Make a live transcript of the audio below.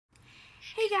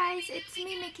Hey guys, it's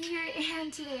me Mickey here,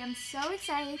 and today I'm so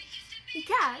excited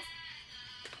because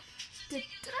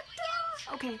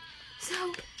okay, so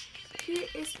here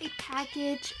is a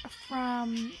package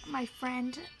from my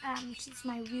friend. She's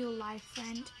my real life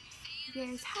friend. If you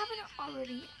guys haven't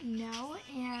already know,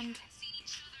 and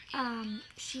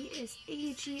she is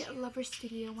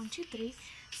Agloverstudio 123.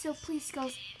 So please go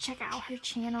check out her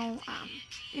channel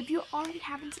if you already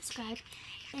haven't subscribed.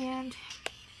 And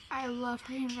I love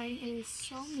her handwriting. It is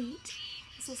so neat.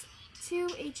 It says to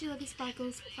AG Lovey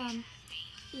Sparkles from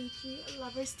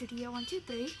Agloverstudio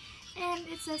 123, and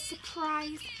it says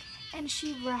surprise, and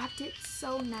she wrapped it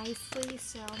so nicely.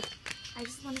 So I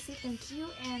just want to say thank you.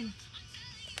 And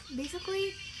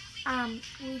basically,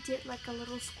 we did like a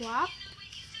little squab.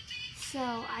 So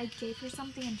I gave her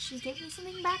something, and she gave me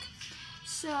something back.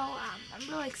 So I'm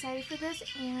really excited for this,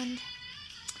 and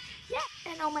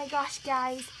yeah. And oh my gosh,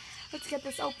 guys, let's get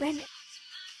this open.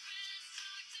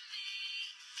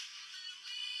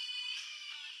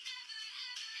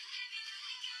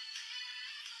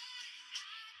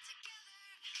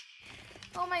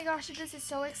 Oh my gosh, this is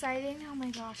so exciting. Oh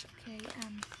my gosh, okay,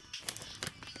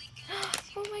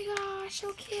 oh my gosh,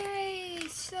 okay,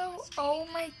 so, oh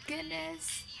my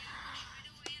goodness,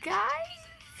 guys,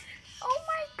 oh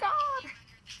my god,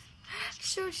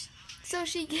 so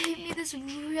she gave me this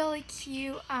really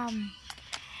cute,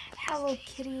 Hello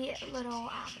Kitty little,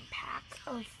 pack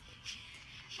of,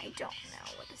 I don't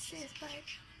know what this is, but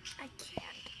I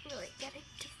can't really get it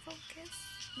to focus.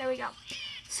 There we go.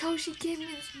 So she gave me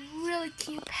this really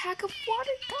cute pack of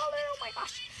watercolor. Oh my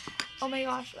gosh. Oh my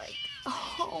gosh, like,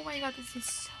 oh my god, this is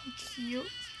so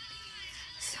cute.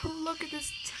 So look at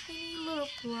this tiny little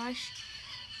brush.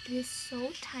 It is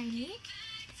so tiny.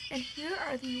 And here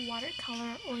are the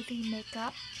watercolor or the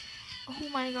makeup. Oh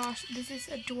my gosh, this is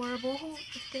adorable.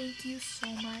 Thank you so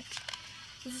much.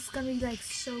 This is gonna be like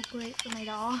so great for my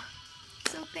doll.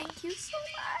 So thank you so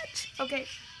much. Okay,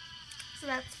 so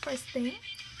that's the first thing.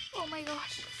 Oh my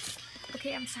gosh.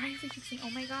 Okay, I'm sorry for using oh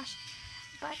my gosh,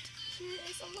 but here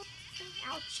is a little thing.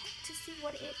 I'll check to see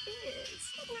what it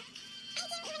is. I didn't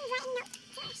even write a note.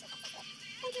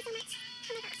 Thank you so much.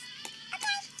 Oh my gosh.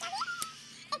 Okay, sorry.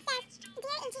 It says,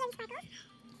 Dear AG Lovey Sparkles,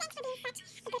 thanks for being such a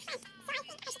good friend. So I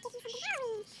think I should give you something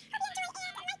Halloween. Hope you enjoy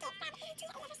and like it from AG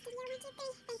Agloverstudio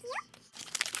 123. Thank you.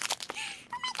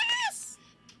 Oh my gosh.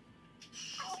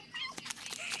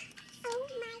 Oh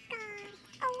my god.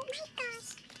 Oh my gosh.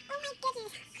 Oh my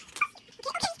goodness.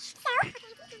 Okay, so oh my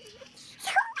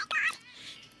god.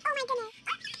 Oh my goodness.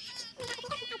 I can't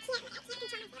control myself.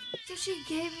 So she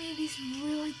gave me these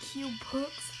really cute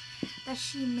books that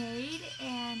she made,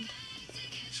 and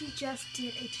she just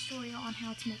did a tutorial on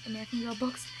how to make American Girl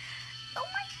books. Oh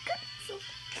my goodness.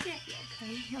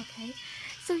 Okay.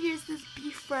 So here's this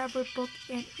Be Forever book,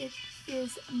 and it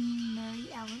is Mary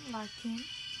Ellen Larkin,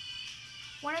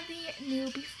 one of the new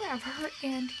Be Forever,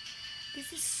 and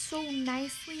this is so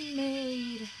nicely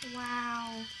made.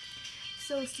 Wow.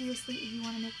 So seriously, if you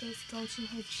want to make this, go to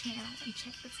her channel and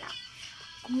check this out.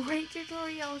 Great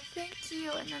tutorial. Thank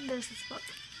you. And then there's this book.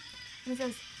 And it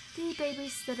says The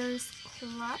Babysitter's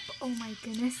Club. Oh my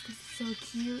goodness, this is so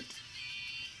cute.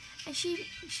 And she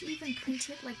even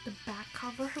printed like the back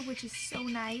cover, which is so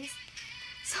nice.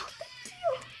 So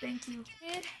thank you.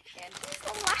 And here's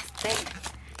the last thing.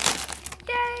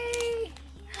 Yay!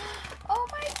 Oh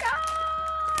my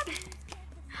god!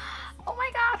 Oh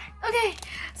my god! Okay,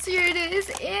 so here it is,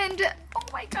 and oh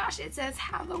my gosh, it says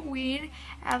Halloween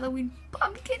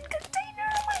pumpkin container.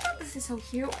 Oh my god, this is so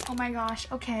cute. Oh my gosh.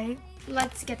 Okay,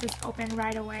 let's get this open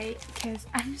right away because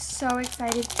I'm so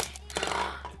excited.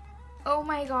 Oh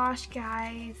my gosh,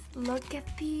 guys, look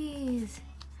at these.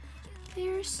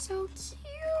 They're so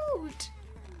cute.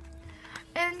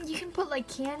 And you can put like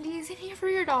candies in here for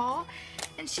your doll.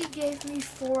 And she gave me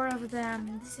 4 of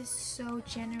them. This is so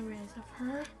generous of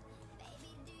her.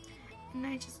 And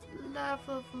I just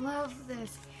love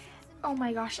this. Oh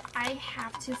my gosh, I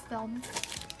have to film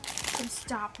some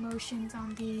stop motions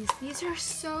on these. These are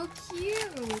so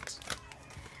cute.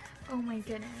 Oh my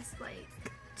goodness, like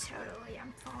totally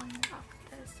I'm falling in love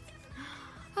with this.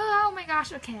 Oh my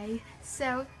gosh, okay.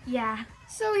 So yeah.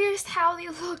 So here's how they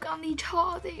look on the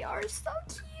doll. They are so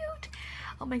cute.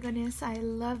 Oh my goodness, I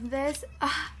love this.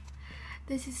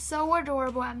 This is so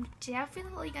adorable. I'm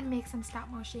definitely gonna make some stop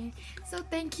motion. So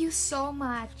thank you so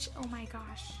much. Oh my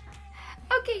gosh.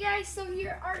 Okay guys, so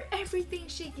here are everything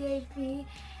she gave me.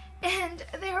 And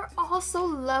they're all so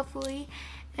lovely.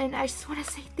 And I just want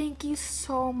to say thank you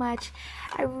so much.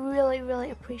 I really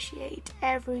appreciate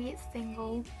every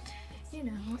single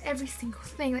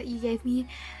thing that you gave me.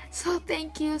 So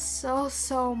thank you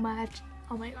so much.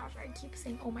 Oh my gosh, I keep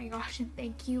saying oh my gosh and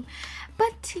thank you.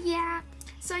 But yeah,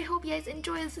 so I hope you guys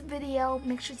enjoy this video.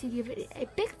 Make sure to give it a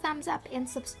big thumbs up and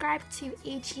subscribe to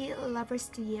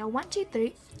Agloverstudio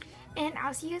 123. And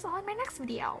I'll see you guys all in my next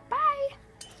video. Bye!